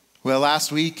Well,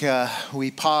 last week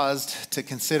we paused to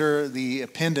consider the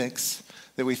appendix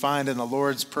that we find in the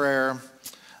Lord's Prayer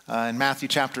in Matthew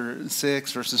chapter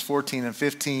 6, verses 14 and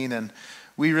 15. And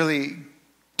we really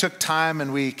took time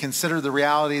and we considered the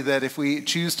reality that if we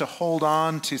choose to hold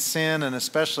on to sin, and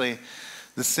especially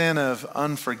the sin of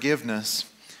unforgiveness,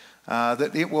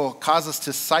 that it will cause us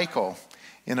to cycle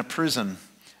in a prison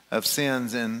of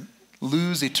sins and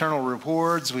lose eternal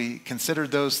rewards. We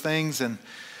considered those things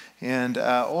and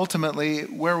ultimately,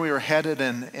 where we were headed,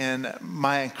 and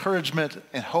my encouragement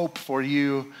and hope for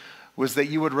you was that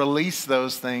you would release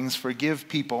those things, forgive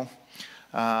people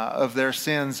of their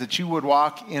sins, that you would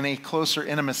walk in a closer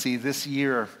intimacy this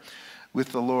year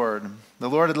with the Lord.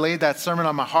 The Lord had laid that sermon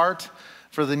on my heart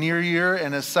for the near year,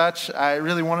 and as such, I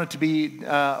really wanted to be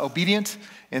obedient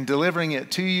in delivering it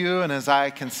to you. And as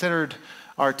I considered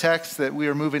our text that we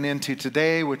are moving into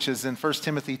today, which is in 1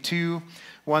 Timothy 2,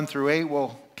 1 through 8,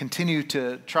 we'll continue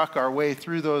to truck our way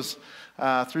through those,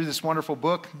 through this wonderful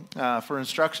book for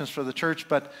instructions for the church.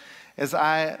 But as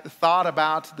I thought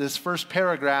about this first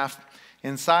paragraph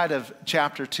inside of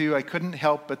chapter 2, I couldn't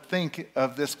help but think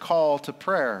of this call to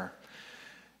prayer.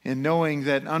 In knowing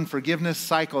that unforgiveness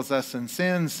cycles us and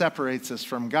sin separates us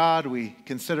from God, we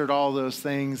considered all those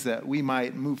things that we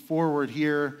might move forward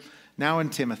here now in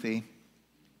Timothy,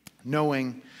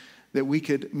 knowing that we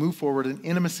could move forward in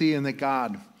intimacy and that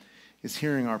God is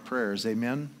hearing our prayers.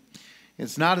 Amen.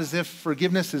 It's not as if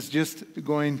forgiveness is just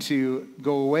going to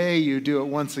go away. You do it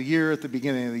once a year at the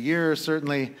beginning of the year.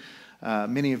 Certainly,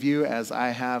 many of you, as I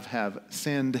have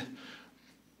sinned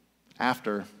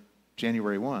after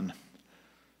January 1,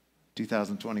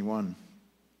 2021.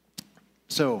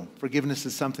 So, forgiveness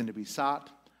is something to be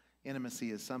sought.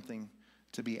 Intimacy is something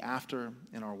to be after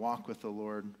in our walk with the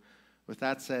Lord. With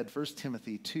that said, 1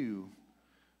 Timothy 2,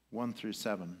 1 through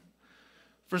 7.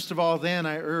 First of all, then,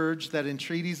 I urge that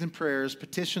entreaties and prayers,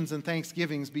 petitions and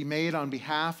thanksgivings be made on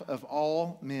behalf of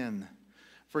all men,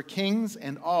 for kings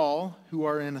and all who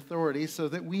are in authority, so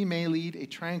that we may lead a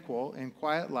tranquil and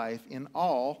quiet life in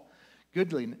all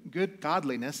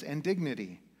godliness and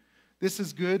dignity. This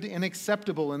is good and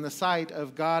acceptable in the sight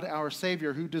of God our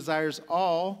Savior, who desires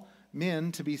all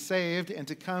men to be saved and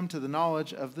to come to the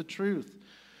knowledge of the truth.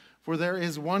 For there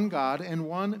is one God and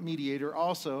one mediator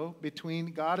also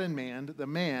between God and man, the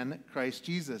man Christ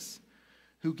Jesus,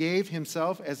 who gave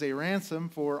himself as a ransom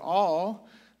for all,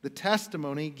 the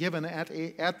testimony given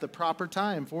at the proper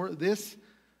time. For this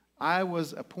I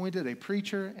was appointed a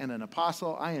preacher and an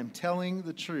apostle. I am telling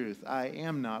the truth. I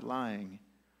am not lying,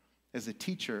 as a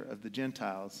teacher of the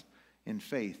Gentiles in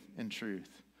faith and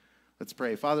truth. Let's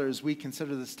pray. Father, as we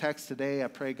consider this text today, I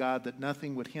pray, God, that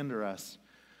nothing would hinder us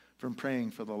from praying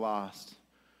for the lost.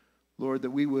 Lord, that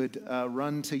we would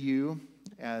run to you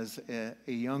as a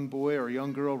young boy or a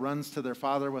young girl runs to their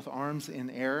father with arms in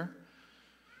air,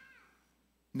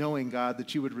 knowing, God,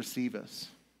 that you would receive us.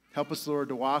 Help us, Lord,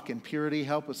 to walk in purity.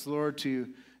 Help us, Lord,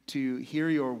 to hear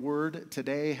your word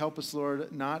today. Help us,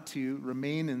 Lord, not to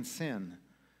remain in sin.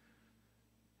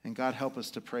 And God, help us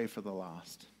to pray for the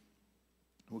lost.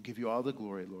 We'll give you all the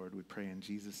glory, Lord, we pray in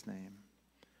Jesus' name.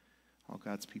 All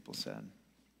God's people said,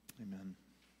 amen.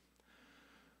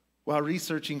 While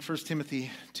researching 1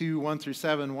 Timothy 2, 1 through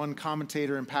 7, one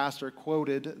commentator and pastor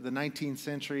quoted the 19th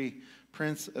century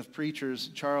prince of preachers,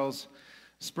 Charles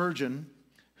Spurgeon,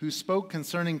 who spoke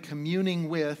concerning communing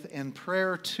with and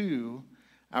prayer to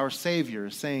our Savior,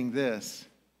 saying this: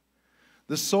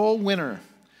 "The soul winner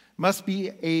must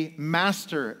be a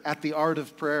master at the art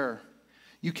of prayer.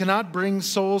 You cannot bring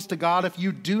souls to God if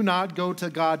you do not go to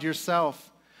God yourself.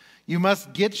 You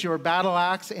must get your battle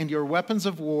axe and your weapons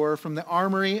of war from the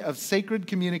armory of sacred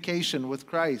communication with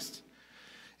Christ.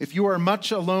 If you are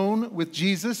much alone with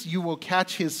Jesus, you will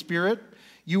catch his spirit.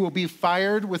 You will be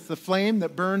fired with the flame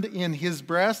that burned in his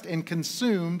breast and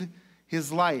consumed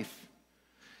his life.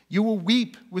 You will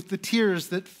weep with the tears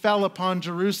that fell upon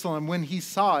Jerusalem when he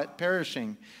saw it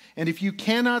perishing. And if you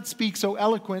cannot speak so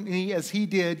eloquently as he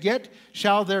did, yet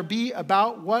shall there be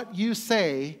about what you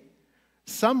say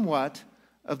somewhat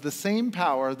of the same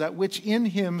power that which in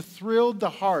him thrilled the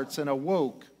hearts and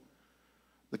awoke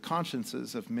the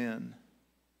consciences of men."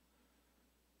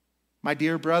 My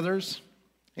dear brothers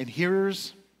and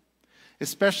hearers,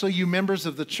 especially you members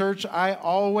of the church, I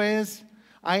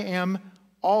am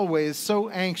always so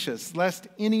anxious lest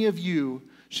any of you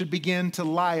should begin to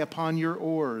lie upon your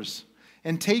oars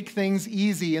and take things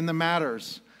easy in the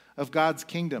matters of God's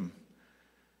kingdom.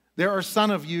 There are some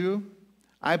of you,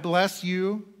 I bless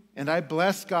you, and I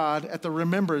bless God at the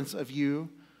remembrance of you,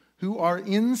 who are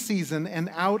in season and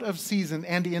out of season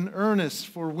and in earnest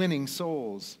for winning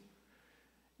souls.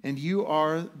 and you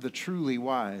are the truly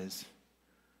wise.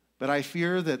 But I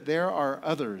fear that there are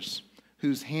others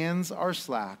whose hands are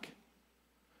slack,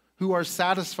 who are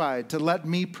satisfied to let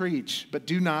me preach, but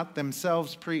do not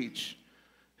themselves preach,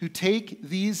 who take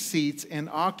these seats and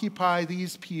occupy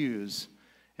these pews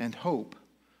and hope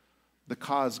the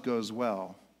cause goes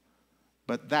well.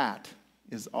 But that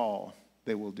is all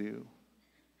they will do.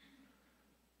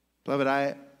 Beloved,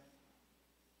 I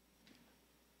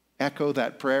echo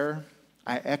that prayer.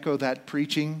 I echo that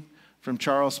preaching from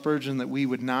Charles Spurgeon, that we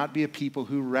would not be a people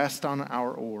who rest on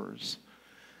our oars.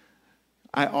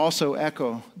 I also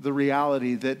echo the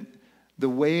reality that the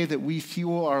way that we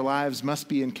fuel our lives must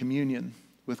be in communion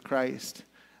with Christ.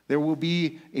 There will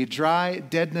be a dry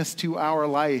deadness to our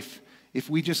life if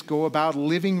we just go about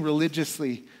living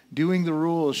religiously, doing the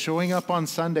rules, showing up on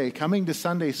Sunday, coming to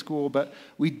Sunday school, but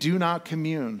we do not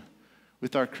commune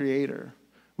with our Creator.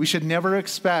 We should never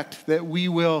expect that we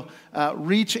will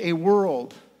reach a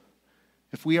world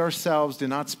if we ourselves do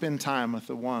not spend time with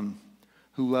the one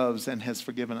who loves and has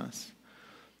forgiven us.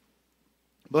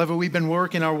 Beloved, we've been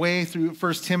working our way through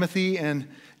 1 Timothy and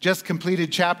just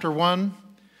completed chapter 1.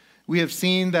 We have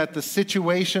seen that the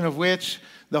situation of which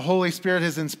the Holy Spirit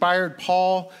has inspired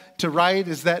Paul to write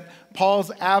is that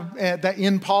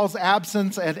in Paul's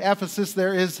absence at Ephesus,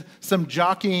 there is some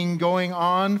jockeying going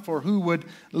on for who would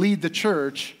lead the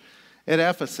church at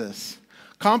Ephesus.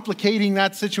 Complicating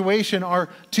that situation are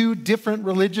two different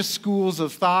religious schools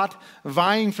of thought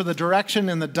vying for the direction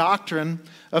and the doctrine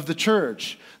of the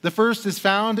church. The first is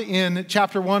found in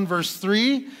chapter 1, verse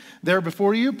 3. There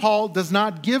before you, Paul does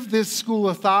not give this school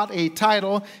of thought a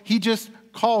title. He just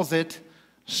calls it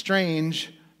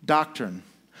strange doctrine,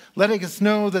 letting us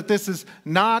know that this is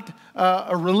not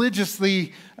a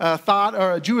religiously thought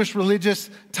or a Jewish religious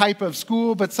type of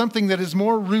school, but something that is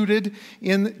more rooted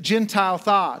in Gentile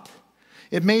thought.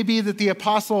 It may be that the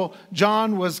Apostle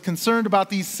John was concerned about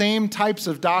these same types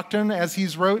of doctrine as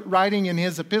he's writing in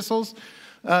his epistles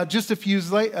just a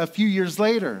few years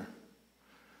later.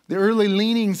 The early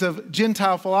leanings of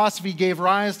Gentile philosophy gave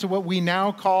rise to what we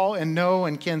now call and know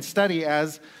and can study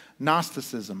as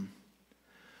Gnosticism.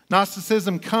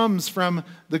 Gnosticism comes from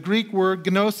the Greek word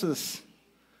gnosis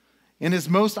and is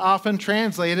most often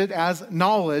translated as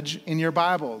knowledge in your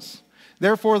Bibles.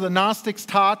 Therefore, the Gnostics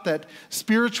taught that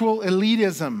spiritual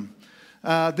elitism,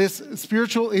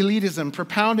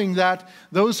 propounding that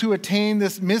those who attain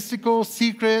this mystical,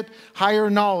 secret, higher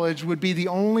knowledge would be the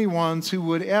only ones who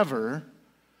would ever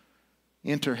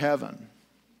enter heaven.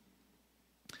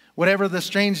 Whatever the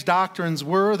strange doctrines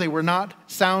were, they were not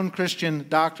sound Christian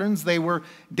doctrines. They were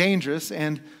dangerous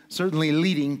and certainly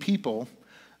leading people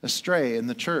astray in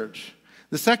the church.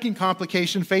 The second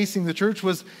complication facing the church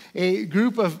was a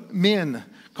group of men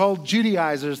called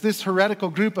Judaizers. This heretical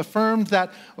group affirmed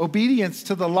that obedience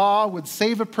to the law would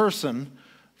save a person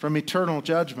from eternal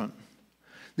judgment.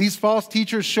 These false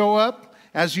teachers show up,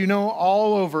 as you know,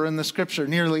 all over in the Scripture,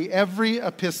 nearly every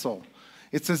epistle.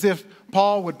 It's as if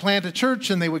Paul would plant a church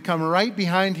and they would come right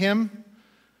behind him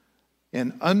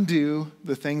and undo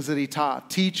the things that he taught.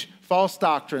 Teach false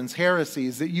doctrines,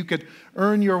 heresies, that you could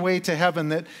earn your way to heaven,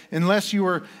 that unless you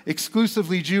were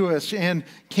exclusively Jewish and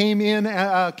came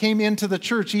into the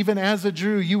church even as a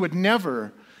Jew, you would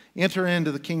never enter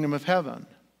into the kingdom of heaven.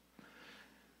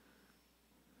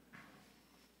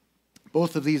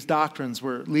 Both of these doctrines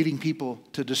were leading people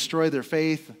to destroy their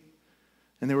faith,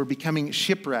 and they were becoming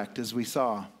shipwrecked, as we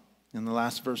saw in the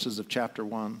last verses of chapter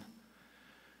 1.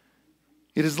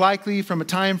 It is likely from a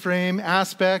time frame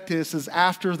aspect, this is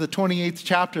after the 28th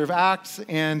chapter of Acts,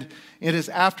 and it is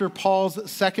after Paul's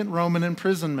second Roman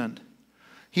imprisonment.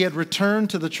 He had returned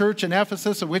to the church in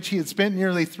Ephesus, of which he had spent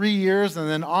nearly 3 years, and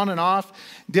then on and off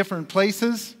different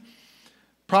places,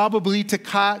 probably to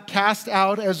cast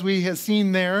out, as we have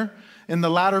seen there in the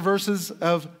latter verses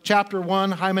of chapter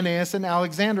 1, Hymenaeus and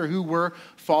Alexander, who were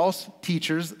false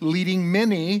teachers leading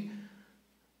many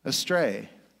astray.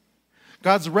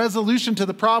 God's resolution to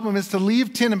the problem is to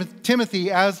leave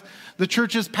Timothy as the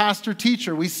church's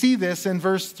pastor-teacher. We see this in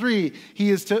verse 3.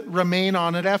 He is to remain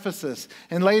on at Ephesus.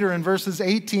 And later in verses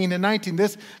 18 and 19,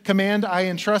 this command I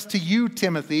entrust to you,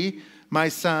 Timothy, my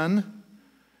son.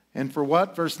 And for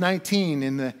what? Verse 19,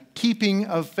 in the keeping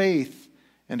of faith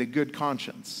and a good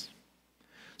conscience.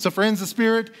 So friends, the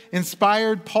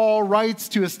Spirit-inspired Paul writes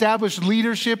to establish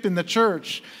leadership in the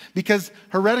church because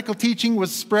heretical teaching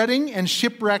was spreading and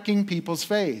shipwrecking people's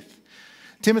faith.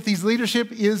 Timothy's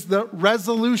leadership is the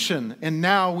resolution, and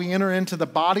now we enter into the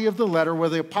body of the letter where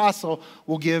the apostle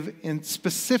will give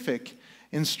specific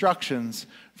instructions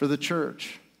for the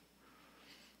church.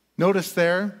 Notice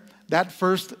there that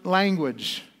first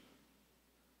language,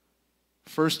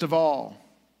 first of all.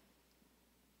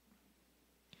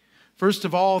 First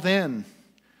of all, then,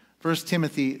 1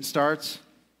 Timothy starts.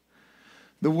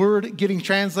 The word getting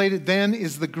translated then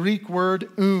is the Greek word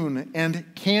un, and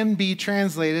can be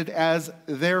translated as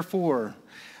therefore.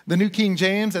 The New King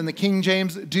James and the King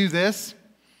James do this.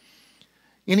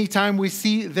 Anytime we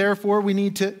see therefore, we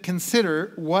need to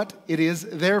consider what it is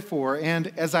therefore.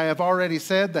 And as I have already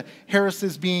said, the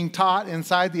heresies being taught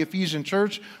inside the Ephesian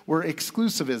church were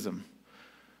exclusivism.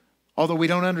 Although we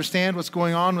don't understand what's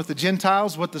going on with the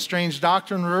Gentiles, what the strange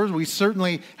doctrine was, we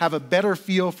certainly have a better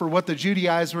feel for what the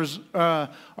Judaizers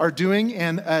are doing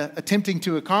and attempting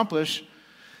to accomplish.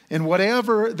 And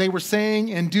whatever they were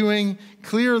saying and doing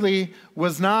clearly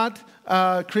was not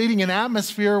creating an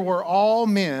atmosphere where all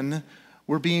men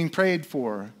were being prayed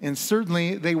for. And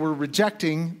certainly they were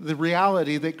rejecting the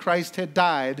reality that Christ had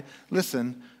died,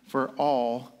 listen, for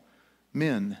all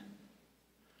men.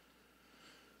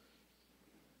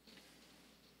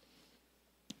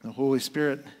 The Holy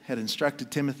Spirit had instructed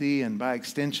Timothy, and by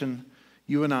extension,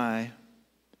 you and I,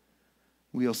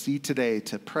 we'll see today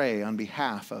to pray on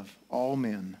behalf of all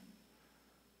men,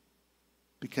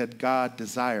 because God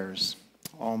desires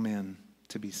all men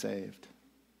to be saved.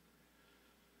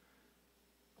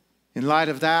 In light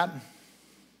of that,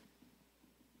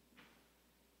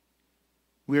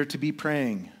 we are to be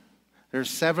praying. There are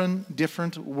 7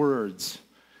 different words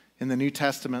in the New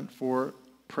Testament for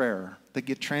prayer that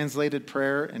get translated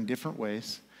prayer in different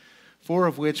ways, 4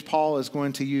 of which Paul is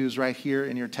going to use right here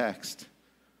in your text.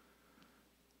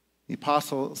 The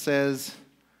apostle says,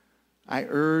 I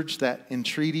urge that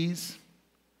entreaties.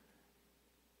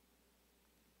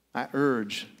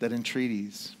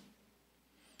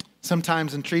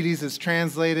 Sometimes entreaties is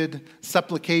translated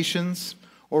supplications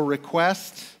or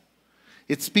request.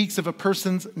 It speaks of a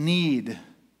person's need.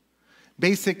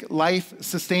 Basic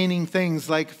life-sustaining things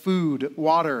like food,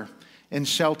 water, and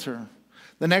shelter.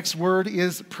 The next word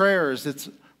is prayers. It's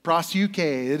proseuche.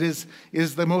 It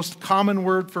is the most common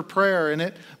word for prayer, and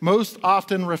it most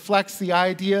often reflects the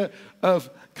idea of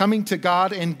coming to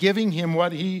God and giving him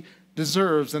what he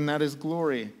deserves, and that is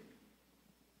glory.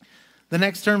 The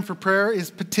next term for prayer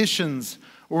is petitions,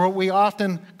 or what we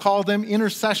often call them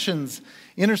intercessions.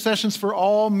 Intercessions for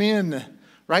all men,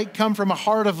 right? Come from a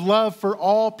heart of love for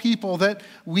all people, that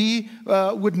we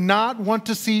would not want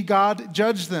to see God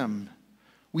judge them.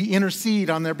 We intercede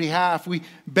on their behalf. We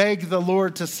beg the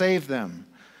Lord to save them.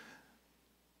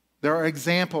 There are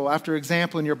example after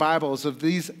example in your Bibles of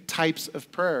these types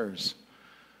of prayers.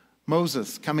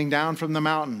 Moses coming down from the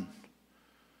mountain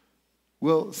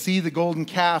will see the golden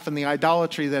calf and the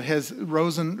idolatry that has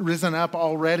risen up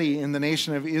already in the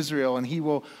nation of Israel, and he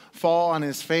will fall on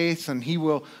his face, and he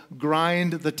will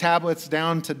grind the tablets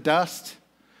down to dust,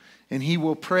 and he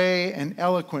will pray an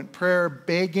eloquent prayer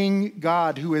begging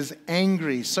God, who is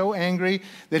angry, so angry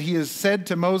that he has said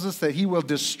to Moses that he will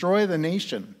destroy the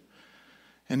nation.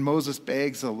 And Moses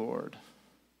begs the Lord,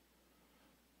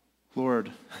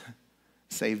 Lord,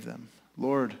 save them.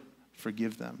 Lord,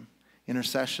 forgive them.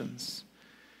 Intercessions.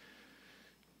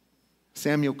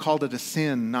 Samuel called it a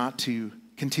sin not to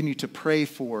continue to pray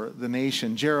for the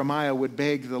nation. Jeremiah would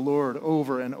beg the Lord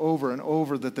over and over and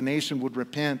over that the nation would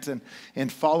repent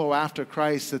and follow after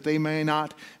Christ, that they may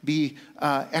not be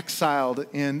exiled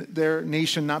and their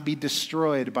nation not be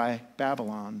destroyed by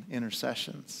Babylon.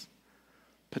 Intercessions,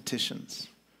 petitions.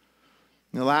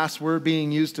 And the last word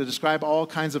being used to describe all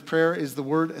kinds of prayer is the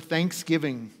word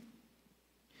thanksgiving.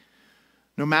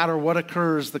 No matter what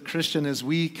occurs, the Christian, as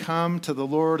we come to the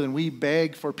Lord and we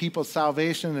beg for people's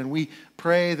salvation and we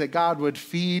pray that God would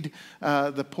feed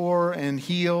the poor and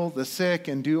heal the sick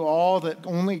and do all that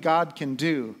only God can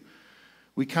do,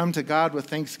 we come to God with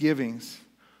thanksgivings.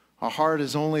 Our heart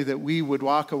is only that we would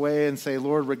walk away and say,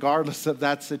 Lord, regardless of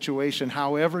that situation,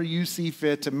 however you see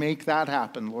fit to make that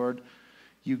happen, Lord,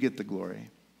 you get the glory.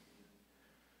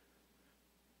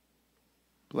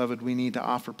 Beloved, we need to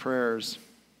offer prayers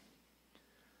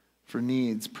for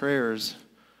needs, prayers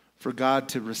for God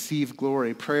to receive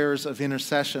glory, prayers of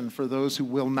intercession for those who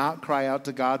will not cry out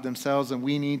to God themselves, and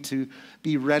we need to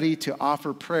be ready to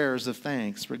offer prayers of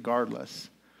thanks regardless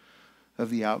of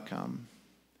the outcome.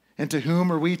 And to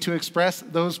whom are we to express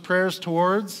those prayers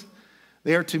towards?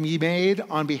 They are to be made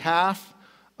on behalf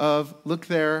of, look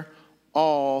there,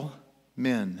 all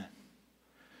men.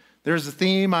 There's a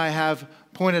theme I have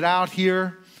pointed out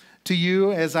here to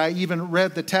you as I even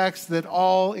read the text, that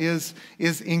all is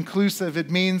inclusive. It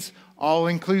means all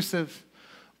inclusive.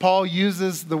 Paul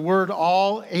uses the word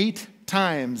all 8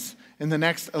 times in the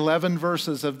next 11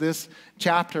 verses of this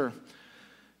chapter.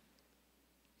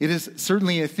 It is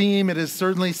certainly a theme. It is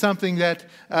certainly something that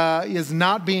is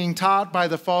not being taught by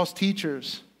the false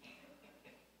teachers.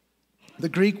 The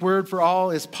Greek word for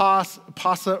all is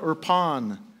pasa or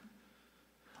pon.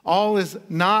 All is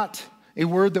not a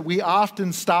word that we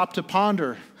often stop to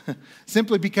ponder,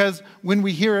 simply because when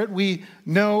we hear it, we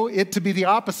know it to be the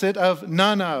opposite of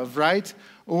none of, right?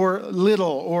 Or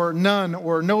little, or none,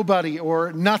 or nobody,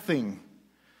 or nothing.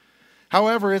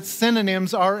 However, its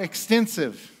synonyms are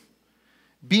extensive.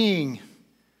 Being,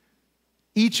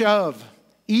 each of,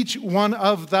 each one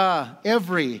of the,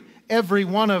 every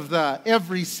one of the,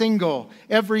 every single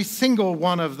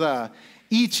one of the,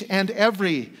 each and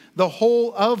every, the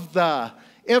whole of the,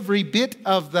 every bit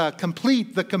of the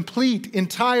complete,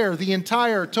 entire, the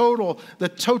entire, total, the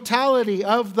totality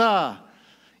of the,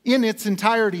 in its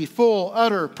entirety, full,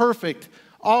 utter, perfect,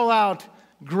 all out,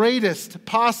 greatest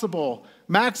possible,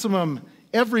 maximum,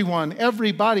 everyone,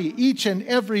 everybody, each and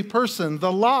every person, the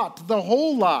lot, the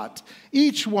whole lot,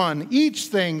 each one, each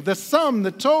thing, the sum,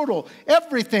 the total,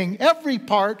 everything, every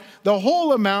part, the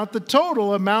whole amount, the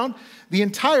total amount, the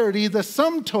entirety, the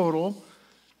sum total,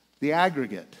 the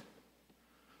aggregate.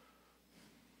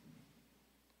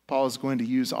 Paul is going to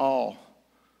use all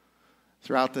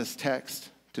throughout this text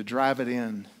to drive it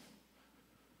in.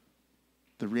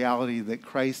 The reality that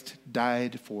Christ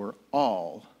died for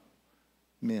all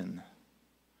men.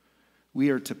 We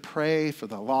are to pray for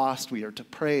the lost. We are to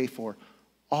pray for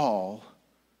all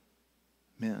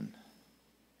men.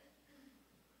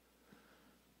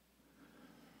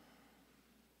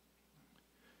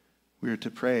 We are to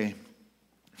pray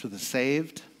for the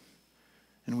saved,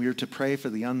 and we are to pray for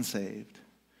the unsaved.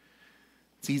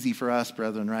 It's easy for us,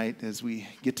 brethren, right, as we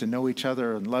get to know each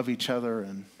other and love each other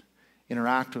and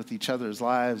interact with each other's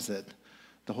lives, that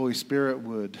the Holy Spirit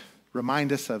would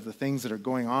remind us of the things that are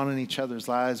going on in each other's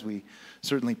lives. We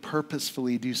certainly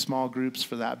purposefully do small groups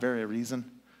for that very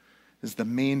reason. Is the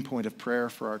main point of prayer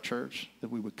for our church, that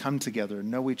we would come together,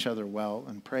 know each other well,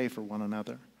 and pray for one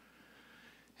another.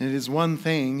 And it is one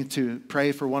thing to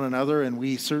pray for one another, and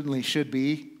we certainly should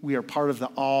be. We are part of the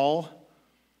all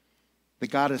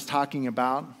that God is talking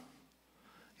about.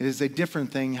 It is a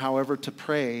different thing, however, to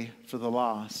pray for the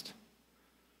lost.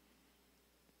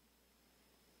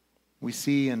 We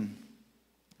see in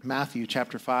Matthew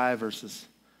chapter 5, verses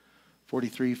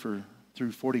 43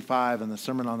 through 45, in the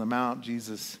Sermon on the Mount,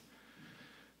 Jesus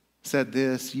said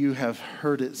this, you have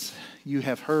heard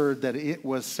that it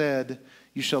was said,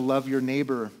 you shall love your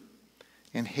neighbor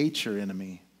and hate your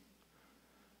enemy.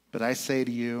 But I say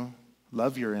to you,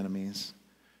 love your enemies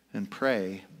and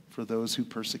pray for those who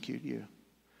persecute you,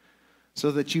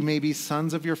 so that you may be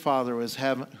sons of your Father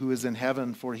who is in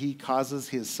heaven, for he causes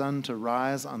his sun to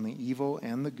rise on the evil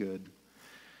and the good,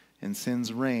 and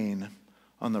sends rain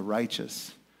on the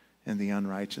righteous and the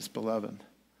unrighteous. Beloved,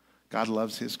 God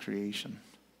loves his creation.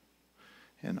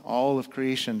 And all of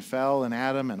creation fell in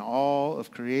Adam, and all of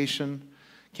creation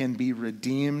can be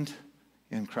redeemed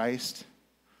in Christ.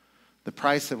 The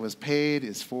price that was paid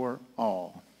is for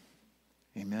all.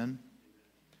 Amen.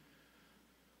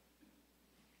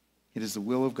 It is the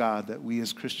will of God that we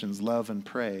as Christians love and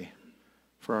pray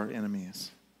for our enemies.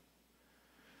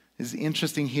 It is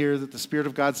interesting here that the Spirit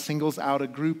of God singles out a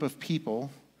group of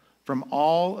people from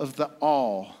all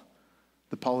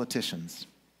the politicians.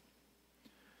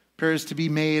 Prayer is to be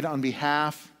made on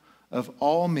behalf of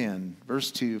all men,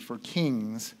 verse 2, for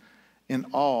kings and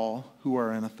all who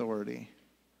are in authority.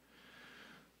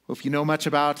 Well, if you know much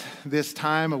about this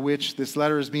time of which this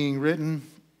letter is being written,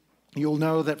 you'll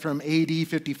know that from AD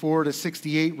 54 to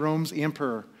 68, Rome's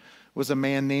emperor was a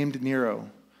man named Nero.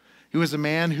 He was a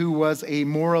man who was a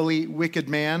morally wicked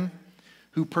man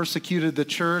who persecuted the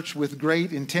church with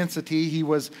great intensity. He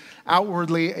was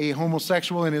outwardly a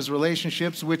homosexual in his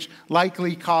relationships, which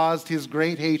likely caused his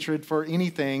great hatred for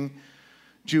anything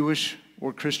Jewish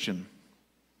or Christian.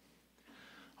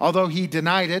 Although he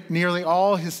denied it, nearly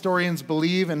all historians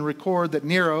believe and record that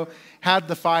Nero had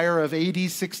the fire of AD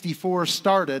 64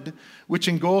 started, which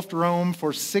engulfed Rome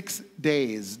for 6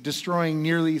 days, destroying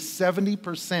nearly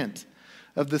 70%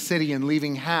 of the city and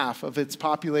leaving half of its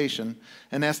population,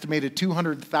 an estimated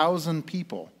 200,000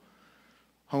 people,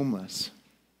 homeless.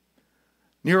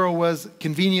 Nero was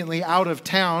conveniently out of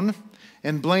town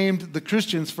and blamed the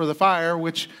Christians for the fire,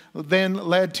 which then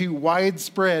led to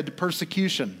widespread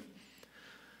persecution.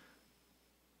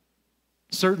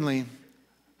 Certainly,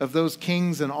 of those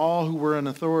kings and all who were in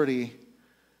authority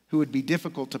who would be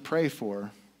difficult to pray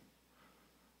for,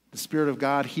 the Spirit of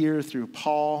God here through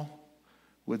Paul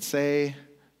would say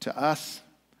to us,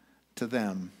 to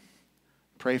them,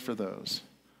 pray for those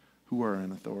who are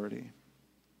in authority.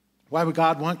 Why would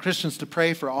God want Christians to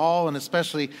pray for all, and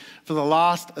especially for the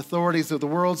lost authorities of the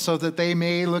world, so that they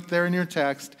may, look there in your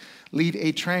text, lead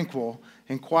a tranquil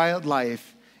and quiet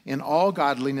life in all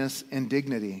godliness and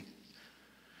dignity?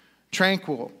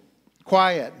 Tranquil,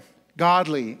 quiet,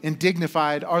 godly, and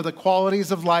dignified are the qualities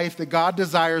of life that God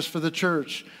desires for the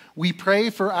church. We pray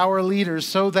for our leaders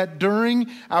so that during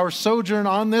our sojourn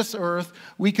on this earth,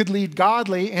 we could lead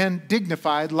godly and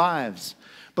dignified lives.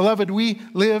 Beloved, we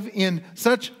live in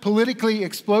such politically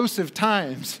explosive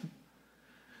times.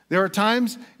 There are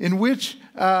times in which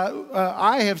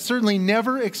I have certainly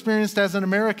never experienced as an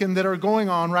American that are going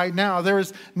on right now. There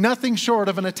is nothing short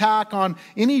of an attack on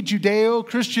any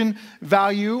Judeo-Christian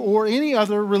value or any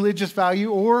other religious value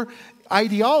or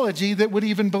ideology that would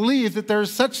even believe that there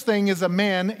is such thing as a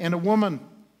man and a woman.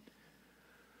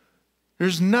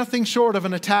 There's nothing short of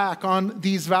an attack on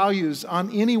these values, on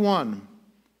anyone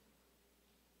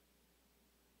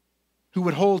who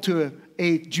would hold to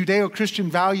a Judeo-Christian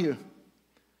value.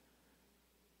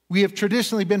 We have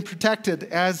traditionally been protected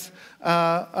as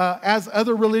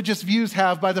other religious views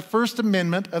have by the First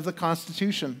Amendment of the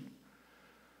Constitution.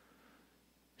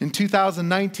 In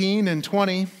 2019 and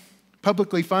 20,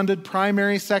 publicly funded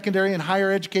primary, secondary, and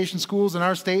higher education schools in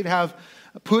our state have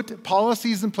put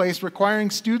policies in place requiring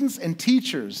students and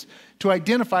teachers to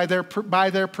identify by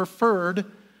their preferred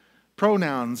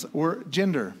pronouns or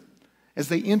gender as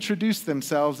they introduce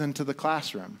themselves into the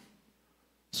classroom.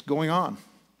 It's going on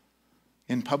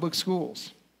in public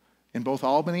schools in both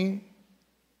Albany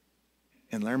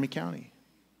and Laramie County.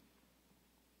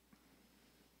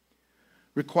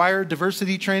 Required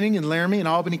diversity training in Laramie and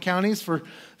Albany counties for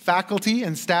faculty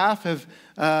and staff is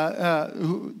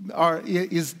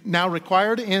now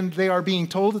required, and they are being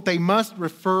told that they must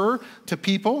refer to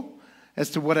people as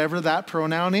to whatever that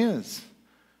pronoun is.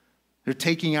 They're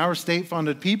taking our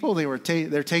state-funded people, they're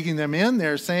taking them in,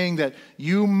 they're saying that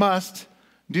you must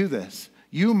do this.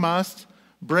 You must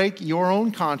break your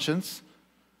own conscience,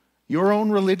 your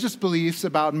own religious beliefs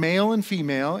about male and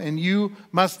female, and you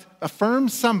must affirm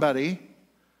somebody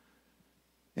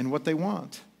in what they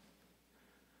want.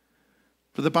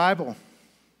 For the Bible,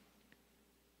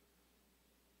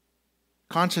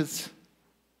 conscience,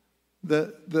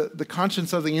 the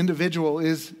conscience of the individual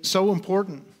is so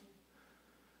important.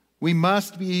 We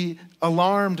must be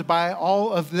alarmed by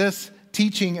all of this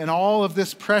teaching and all of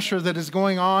this pressure that is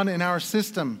going on in our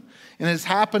system. And is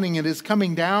happening, it is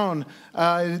coming down.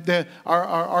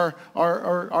 Our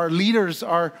leaders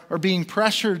are being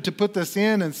pressured to put this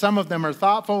in, and some of them are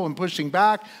thoughtful and pushing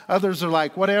back. Others are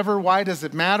like, whatever, why does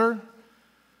it matter?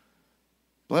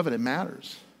 Beloved, it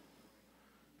matters.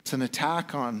 It's an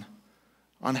attack on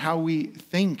how we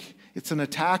think. It's an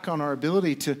attack on our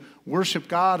ability to worship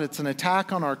God. It's an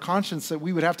attack on our conscience that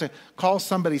we would have to call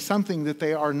somebody something that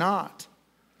they are not.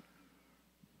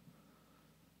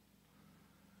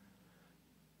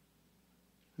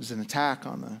 It was an attack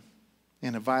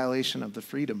and a violation of the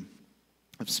freedom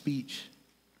of speech.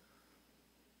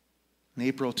 In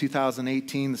April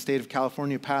 2018, the state of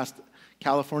California passed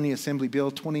California Assembly Bill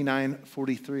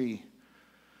 2943.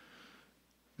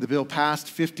 The bill passed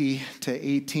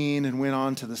 50-18 and went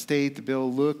on to the state. The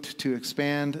bill looked to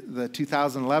expand the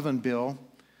 2011 bill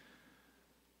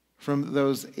from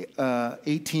those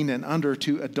 18 and under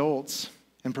to adults,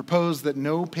 and proposed that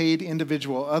no paid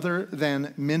individual other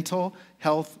than mental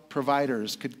health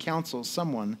providers could counsel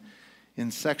someone in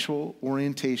sexual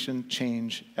orientation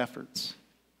change efforts.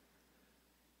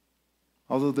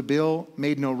 Although the bill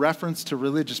made no reference to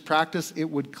religious practice, it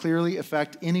would clearly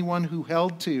affect anyone who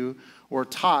held to or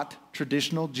taught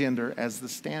traditional gender as the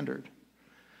standard.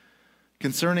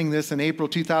 Concerning this, in April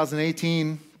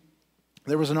 2018,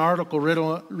 there was an article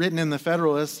written in the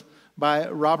Federalist by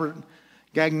Robert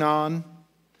Gagnon,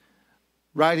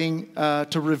 writing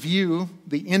to review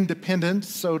the independent,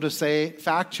 so to say,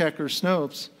 fact checker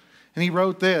Snopes. And he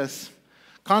wrote this: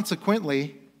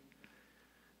 consequently,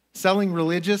 selling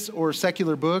religious or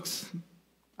secular books,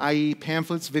 i.e.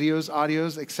 pamphlets, videos,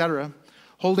 audios, etc.,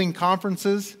 holding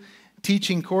conferences,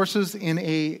 teaching courses in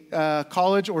a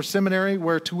college or seminary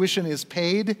where tuition is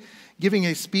paid, giving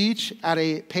a speech at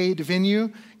a paid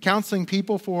venue, counseling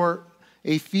people for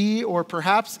a fee, or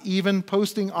perhaps even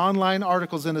posting online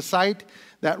articles in a site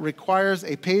that requires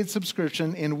a paid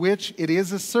subscription in which it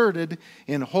is asserted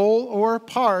in whole or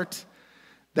part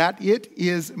that it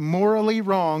is morally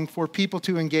wrong for people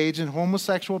to engage in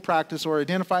homosexual practice or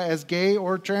identify as gay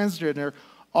or transgender,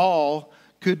 all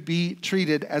could be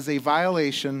treated as a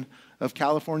violation of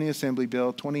California Assembly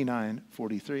Bill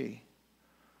 2943.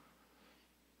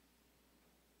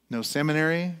 No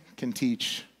seminary can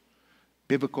teach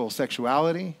biblical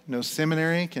sexuality. No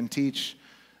seminary can teach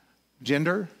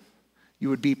gender, you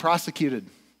would be prosecuted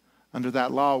under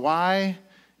that law. Why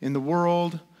in the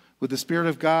world would the Spirit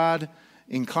of God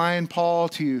incline Paul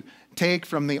to take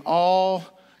from the all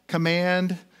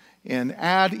command and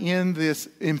add in this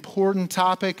important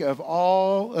topic of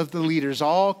all of the leaders,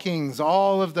 all kings,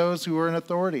 all of those who are in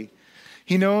authority?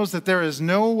 He knows that there is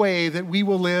no way that we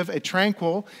will live a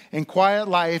tranquil and quiet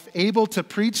life able to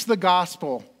preach the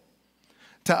gospel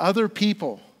to other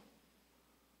people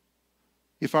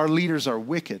if our leaders are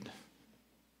wicked,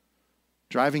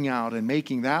 driving out and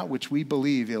making that which we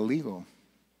believe illegal.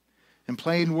 In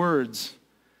plain words,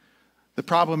 the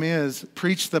problem is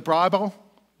preach the Bible,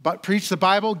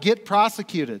 get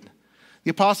prosecuted.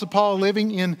 The Apostle Paul,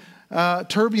 living in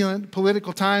turbulent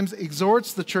political times,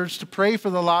 exhorts the church to pray for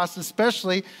the lost,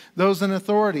 especially those in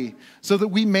authority, so that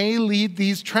we may lead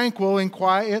these tranquil and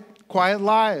quiet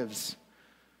lives.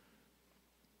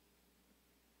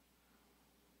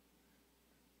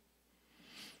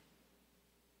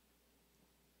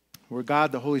 Where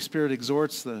God, the Holy Spirit,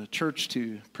 exhorts the church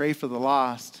to pray for the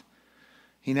lost,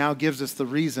 he now gives us the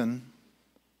reason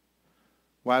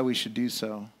why we should do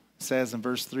so. It says in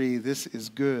verse 3, "This is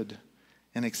good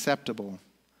and acceptable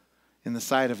in the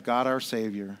sight of God our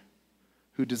Savior,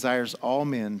 who desires all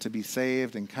men to be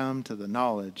saved and come to the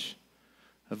knowledge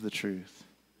of the truth."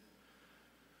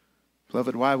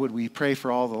 Beloved, why would we pray for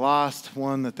all the lost?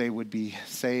 One, that they would be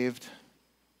saved.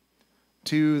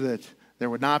 Two, that there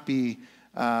would not be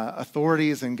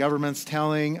authorities and governments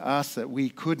telling us that we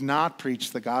could not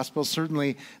preach the gospel.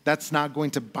 Certainly, that's not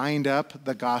going to bind up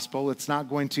the gospel. It's not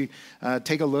going to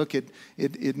take a look at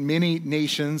many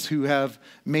nations who have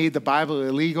made the Bible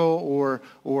illegal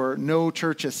or no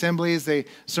church assemblies.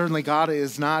 Certainly, God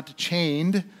is not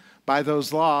chained by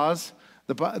those laws.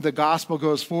 The gospel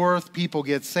goes forth, people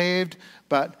get saved,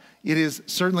 but it is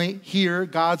certainly here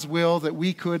God's will that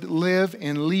we could live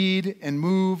and lead and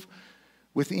move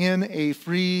within a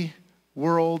free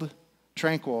world,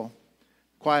 tranquil,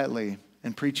 quietly,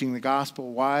 and preaching the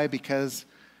gospel. Why? Because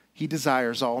he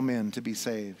desires all men to be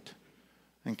saved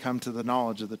and come to the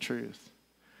knowledge of the truth.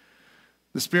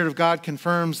 The Spirit of God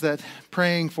confirms that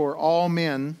praying for all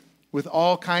men with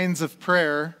all kinds of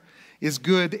prayer is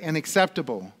good and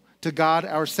acceptable to God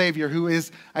our Savior, who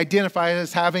is identified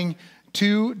as having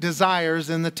two desires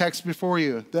in the text before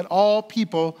you: that all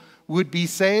people would be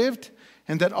saved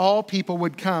and that all people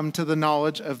would come to the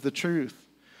knowledge of the truth.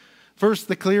 First,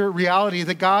 the clear reality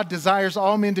that God desires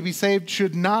all men to be saved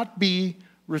should not be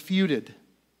refuted.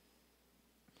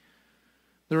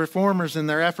 The Reformers, in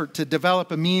their effort to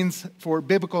develop a means for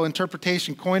biblical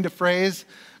interpretation, coined a phrase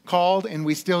called, and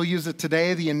we still use it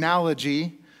today, the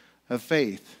analogy of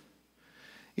faith.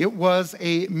 It was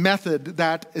a method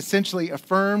that essentially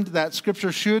affirmed that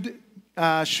Scripture should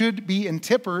be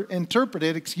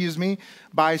interpreted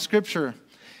by Scripture.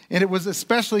 And it was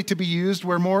especially to be used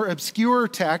where more obscure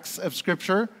texts of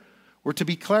Scripture were to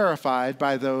be clarified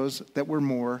by those that were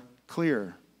more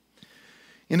clear.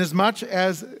 Inasmuch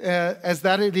as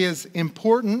that it is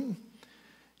important,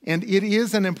 and it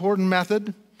is an important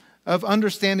method of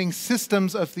understanding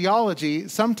systems of theology,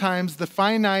 sometimes the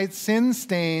finite,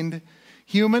 sin-stained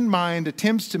human mind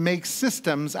attempts to make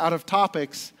systems out of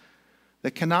topics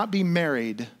that cannot be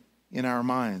married in our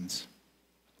minds.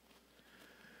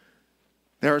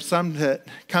 There are some that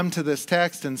come to this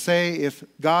text and say, if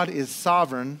God is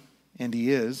sovereign, and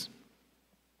he is,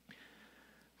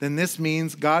 then this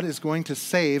means God is going to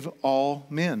save all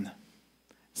men.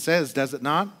 It says, does it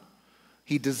not?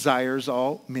 He desires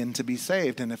all men to be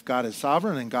saved. And if God is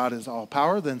sovereign and God is all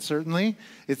power, then certainly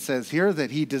it says here that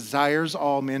he desires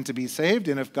all men to be saved.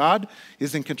 And if God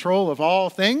is in control of all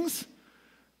things,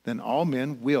 then all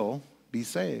men will be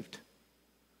saved.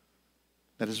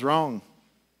 That is wrong.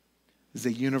 It's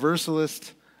a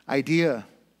universalist idea.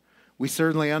 We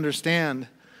certainly understand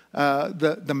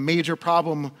the major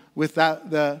problem with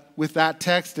that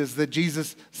text is that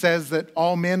Jesus says that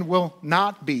all men will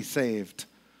not be saved.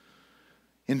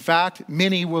 In fact,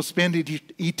 many will spend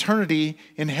eternity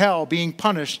in hell being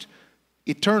punished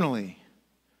eternally.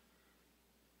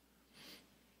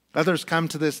 Others come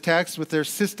to this text with their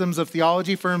systems of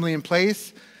theology firmly in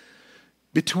place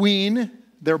between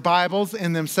their Bibles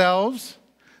and themselves.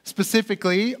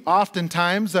 Specifically,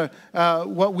 oftentimes,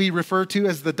 what we refer to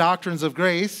as the doctrines of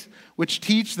grace, which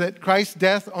teach that Christ's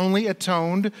death only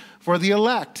atoned for the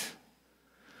elect.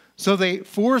 So they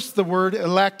force the word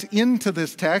elect into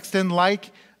this text and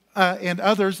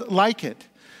others like it,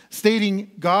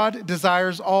 stating God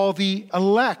desires all the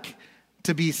elect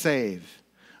to be saved.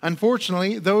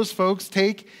 Unfortunately, those folks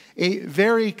take a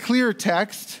very clear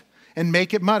text and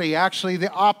make it muddy, actually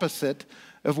the opposite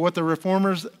of what the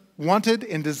Reformers wanted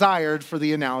and desired for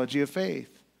the analogy of faith.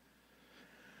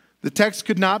 The text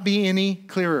could not be any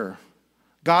clearer.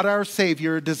 God our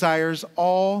Savior desires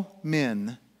all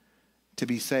men to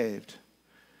be saved.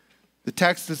 The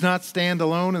text does not stand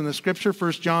alone in the Scripture.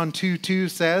 1 John 2:2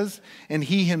 says, "And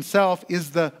he himself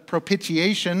is the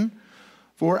propitiation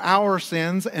for our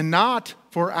sins, and not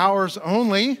for ours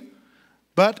only,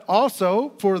 but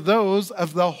also for those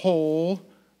of the whole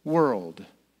world."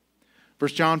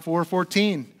 1 John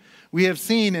 4:14, "We have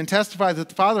seen and testified that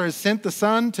the Father has sent the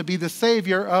Son to be the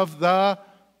Savior of the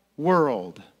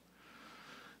world."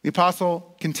 The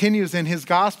apostle continues in his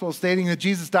gospel stating that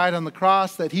Jesus died on the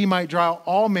cross that he might draw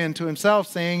all men to himself,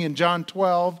 saying in John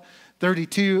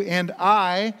 12:32, "And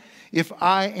I, if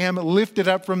I am lifted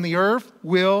up from the earth,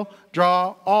 will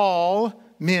draw all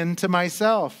men to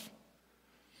myself."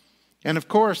 And of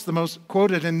course, the most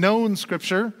quoted and known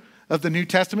scripture of the New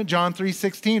Testament, John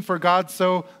 3:16, "For God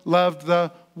so loved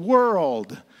the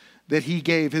world that he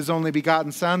gave his only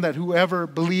begotten Son, that whoever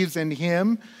believes in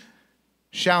him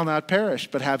shall not perish,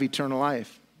 but have eternal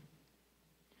life."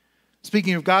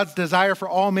 Speaking of God's desire for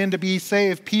all men to be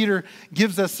saved, Peter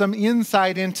gives us some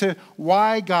insight into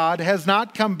why God has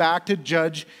not come back to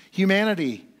judge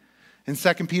humanity. In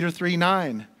 2 Peter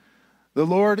 3:9, "The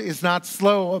Lord is not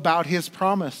slow about his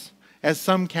promise, as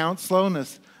some count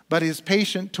slowness, but is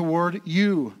patient toward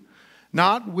you,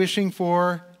 not wishing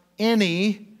for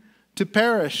any to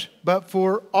perish, but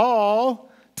for all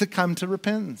to come to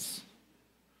repentance."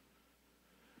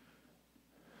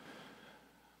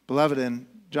 Beloved, in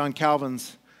John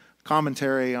Calvin's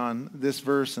commentary on this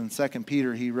verse in 2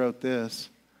 Peter, he wrote this: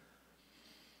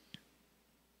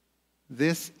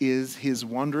 "This is his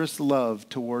wondrous love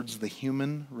towards the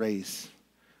human race,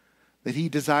 that he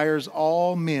desires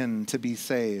all men to be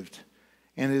saved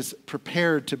and is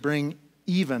prepared to bring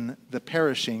even the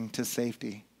perishing to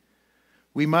safety."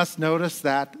 We must notice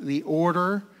that the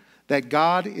order that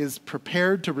God is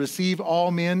prepared to receive all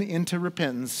men into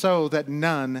repentance so that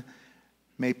none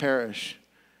may perish.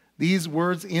 These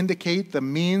words indicate the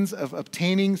means of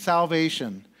obtaining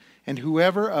salvation, and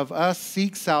whoever of us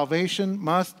seeks salvation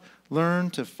must learn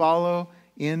to follow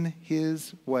in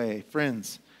his way.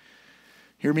 Friends,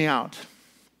 hear me out.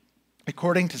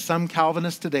 According to some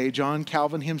Calvinists today, John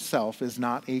Calvin himself is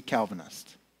not a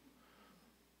Calvinist.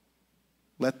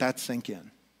 Let that sink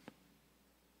in.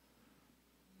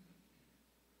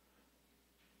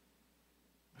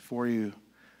 Before you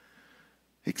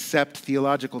accept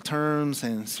theological terms,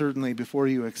 and certainly before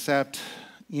you accept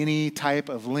any type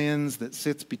of lens that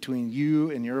sits between you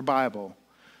and your Bible,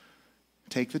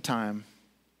 take the time,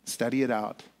 study it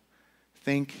out,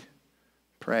 think,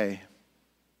 pray.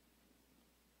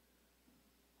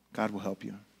 God will help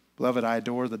you. Beloved, I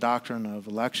adore the doctrine of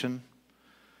election.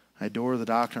 I adore the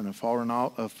doctrine of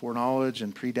foreknowledge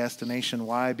and predestination.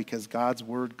 Why? Because God's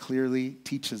word clearly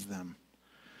teaches them.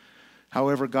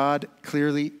 However, God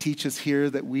clearly teaches here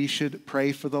that we should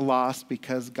pray for the lost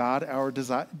because God, our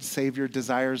Savior,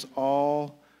 desires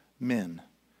all men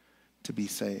to be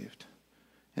saved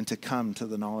and to come to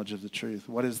the knowledge of the truth.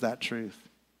 What is that truth?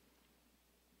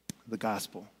 The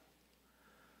gospel.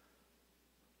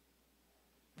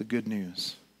 The good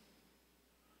news.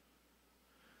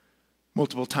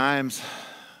 Multiple times,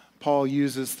 Paul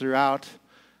uses throughout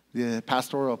the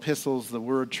pastoral epistles the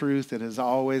word truth. It is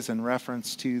always in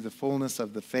reference to the fullness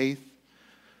of the faith,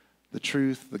 the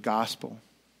truth, the gospel.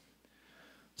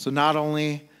 So not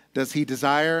only does he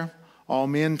desire all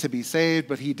men to be saved,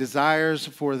 but he desires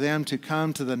for them to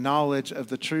come to the knowledge of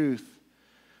the truth.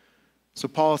 So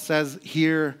Paul says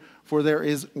here, "For there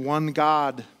is one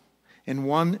God and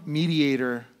one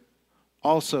mediator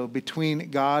also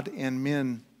between God and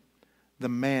men, the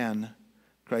man,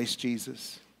 Christ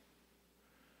Jesus,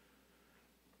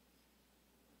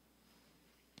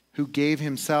 who gave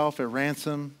himself a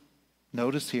ransom,"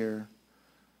 notice here,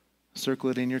 circle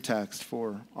it in your text,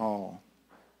 "for all."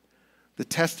 The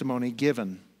testimony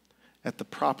given at the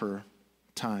proper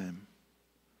time.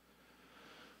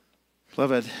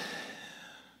 Beloved,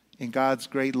 in God's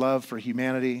great love for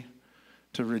humanity,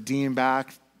 to redeem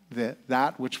back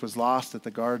that which was lost at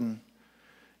the garden,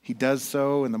 he does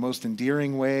so in the most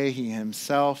endearing way. He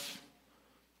himself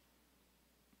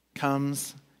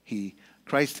comes.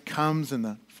 Christ comes in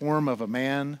the form of a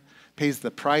man, pays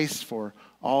the price for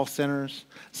all sinners.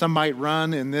 Some might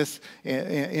run in this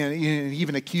and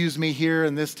even accuse me here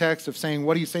in this text of saying,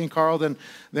 "What are you saying, Carl?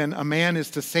 Then a man is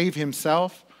to save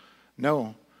himself?"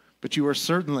 No, but you are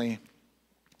certainly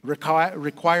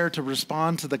required to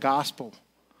respond to the gospel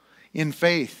in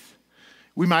faith.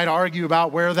 We might argue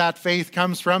about where that faith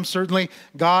comes from. Certainly,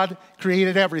 God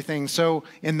created everything. So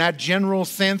in that general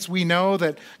sense, we know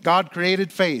that God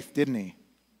created faith, didn't he?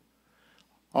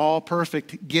 All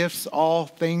perfect gifts, all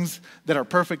things that are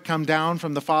perfect come down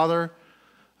from the Father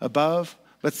above.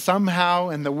 But somehow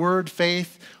in the word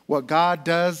faith, what God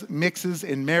does mixes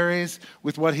and marries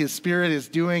with what his Spirit is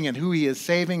doing and who he is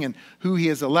saving and who he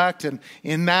is elect. And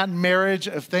in that marriage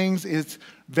of things, it's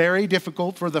very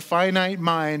difficult for the finite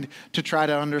mind to try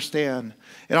to understand.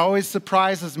 It always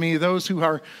surprises me, those who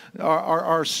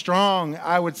are strong,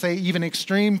 I would say even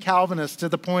extreme Calvinists to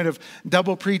the point of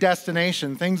double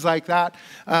predestination, things like that.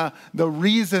 The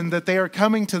reason that they are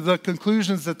coming to the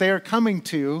conclusions that they are coming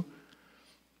to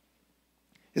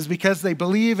is because they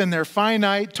believe in their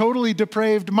finite, totally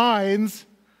depraved minds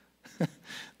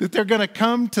that they're going to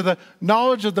come to the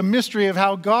knowledge of the mystery of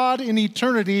how God in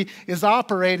eternity is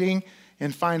operating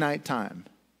in finite time.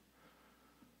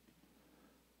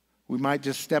 We might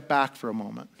just step back for a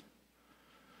moment.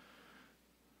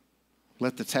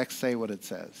 Let the text say what it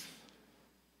says.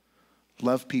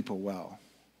 Love people well.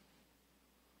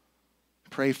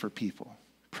 Pray for people.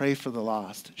 Pray for the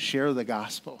lost. Share the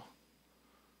gospel.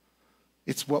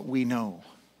 It's what we know.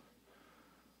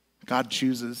 God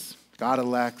chooses. God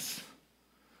elects.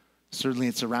 Certainly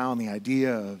it's around the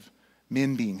idea of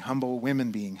men being humble,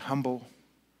 women being humble.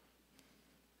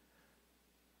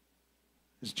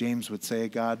 As James would say,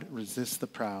 God resists the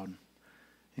proud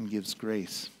and gives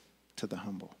grace to the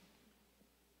humble.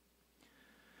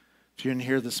 If you're in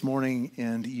here this morning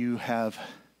and you have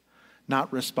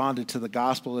not responded to the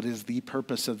gospel, it is the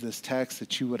purpose of this text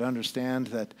that you would understand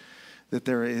that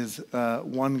there is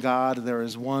one God, there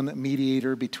is one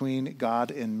mediator between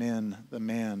God and men, the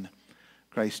man,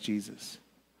 Christ Jesus.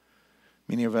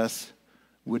 Many of us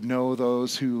would know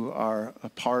those who are a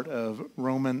part of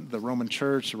the Roman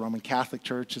Church, the Roman Catholic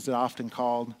Church as it's often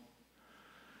called.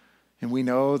 And we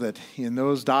know that in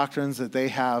those doctrines that they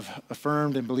have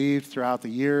affirmed and believed throughout the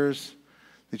years,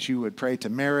 that you would pray to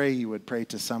Mary, you would pray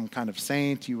to some kind of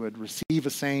saint, you would receive a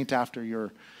saint after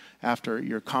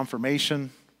your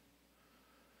confirmation.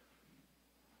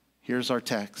 Here's our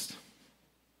text.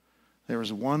 There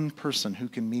is one person who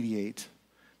can mediate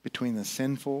between the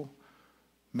sinful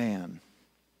man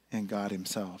and God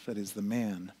himself. It is the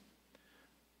man,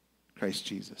 Christ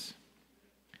Jesus.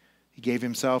 He gave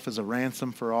himself as a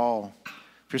ransom for all.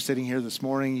 If you're sitting here this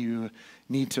morning, you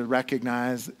need to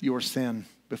recognize your sin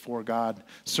before God.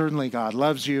 Certainly God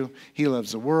loves you. He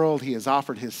loves the world. He has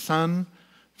offered his Son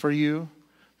for you,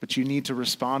 but you need to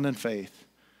respond in faith.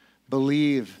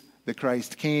 Believe that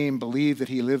Christ came. Believe that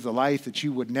he lived the life that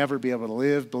you would never be able to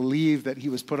live. Believe that he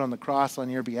was put on the cross on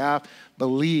your behalf.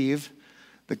 Believe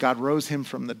that God rose him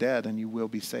from the dead and you will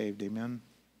be saved. Amen.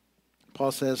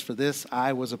 Paul says, for this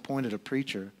I was appointed a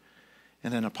preacher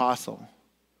and an apostle.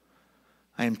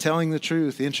 I am telling the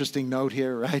truth. Interesting note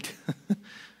here, right?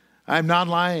 I'm not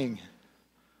lying.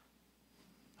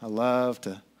 I love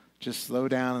to just slow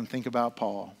down and think about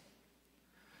Paul.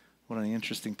 What an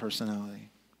interesting personality.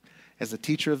 As a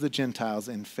teacher of the Gentiles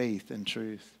in faith and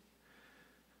truth.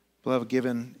 Beloved,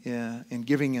 in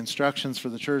giving instructions for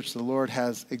the church, the Lord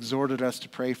has exhorted us to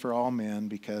pray for all men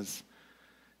because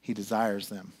he desires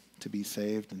them to be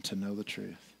saved and to know the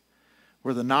truth.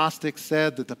 Where the Gnostics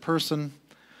said that the person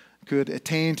could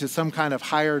attain to some kind of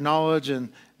higher knowledge and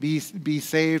be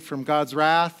saved from God's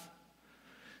wrath,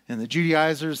 and the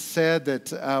Judaizers said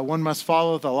that one must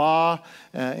follow the law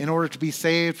in order to be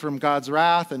saved from God's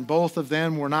wrath. And both of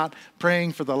them were not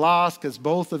praying for the lost because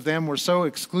both of them were so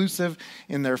exclusive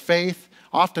in their faith.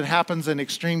 Often happens in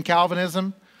extreme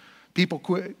Calvinism. People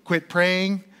quit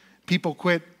praying. People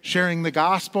quit sharing the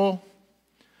gospel.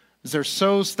 They're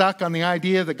so stuck on the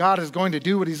idea that God is going to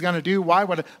do what he's going to do. Why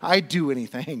would I do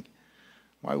anything?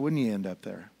 Why wouldn't you end up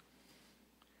there?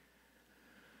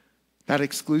 That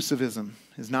exclusivism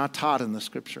is not taught in the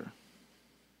Scripture.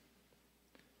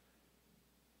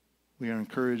 We are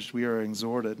encouraged, we are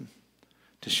exhorted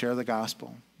to share the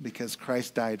gospel because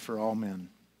Christ died for all men.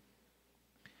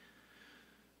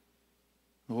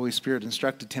 The Holy Spirit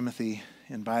instructed Timothy,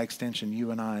 and by extension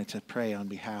you and I, to pray on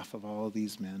behalf of all of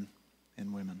these men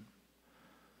and women.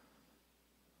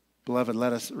 Beloved,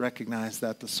 let us recognize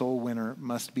that the soul winner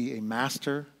must be a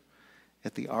master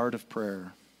at the art of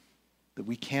prayer. That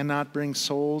we cannot bring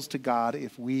souls to God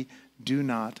if we do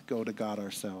not go to God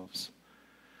ourselves.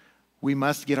 We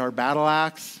must get our battle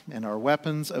axe and our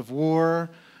weapons of war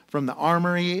from the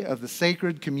armory of the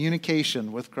sacred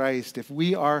communication with Christ. If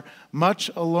we are much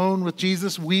alone with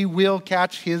Jesus, we will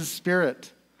catch his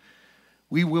spirit.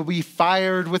 We will be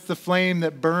fired with the flame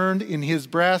that burned in his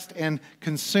breast and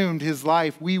consumed his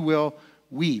life. We will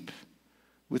weep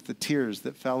with the tears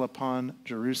that fell upon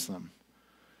Jerusalem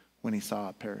when he saw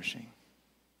it perishing.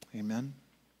 Amen.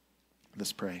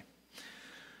 Let's pray.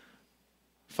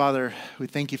 Father, we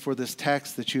thank you for this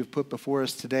text that you have put before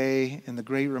us today and the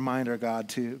great reminder, God,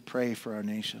 to pray for our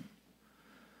nation.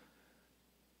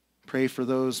 Pray for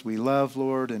those we love,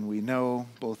 Lord, and we know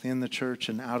both in the church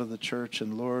and out of the church.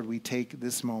 And Lord, we take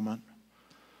this moment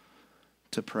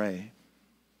to pray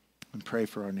and pray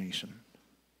for our nation.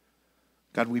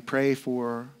 God, we pray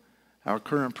for our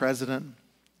current president,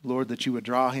 Lord, that you would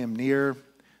draw him near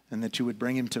and that you would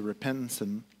bring him to repentance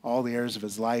in all the areas of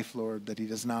his life, Lord, that he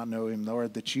does not know him,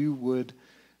 Lord, that you would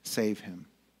save him.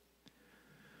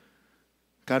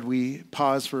 God, we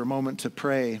pause for a moment to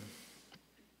pray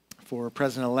for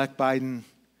President-elect Biden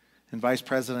and Vice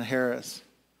President Harris.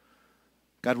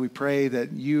 God, we pray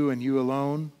that you and you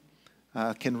alone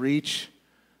can reach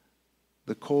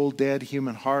the cold, dead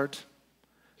human heart.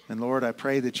 And Lord, I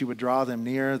pray that you would draw them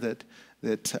near, that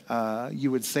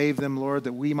you would save them, Lord,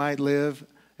 that we might live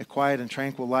a quiet and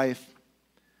tranquil life.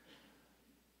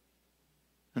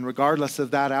 And regardless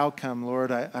of that outcome,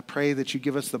 Lord, I pray that you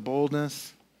give us the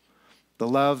boldness, the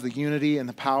love, the unity, and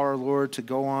the power, Lord, to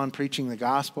go on preaching the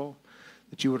gospel,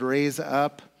 that you would raise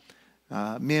up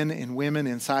men and women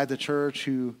inside the church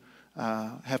who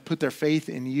have put their faith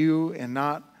in you and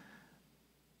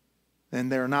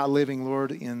they're not living,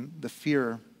 Lord, in the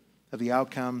fear of the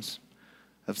outcomes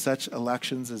of such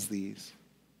elections as these.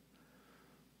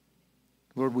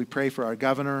 Lord, we pray for our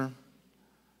governor,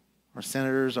 our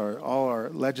senators, all our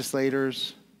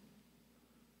legislators.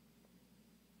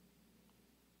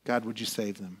 God, would you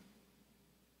save them?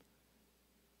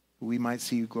 We might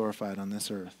see you glorified on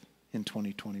this earth in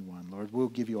 2021. Lord, we'll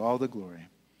give you all the glory.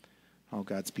 All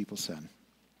God's people said.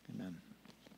 Amen.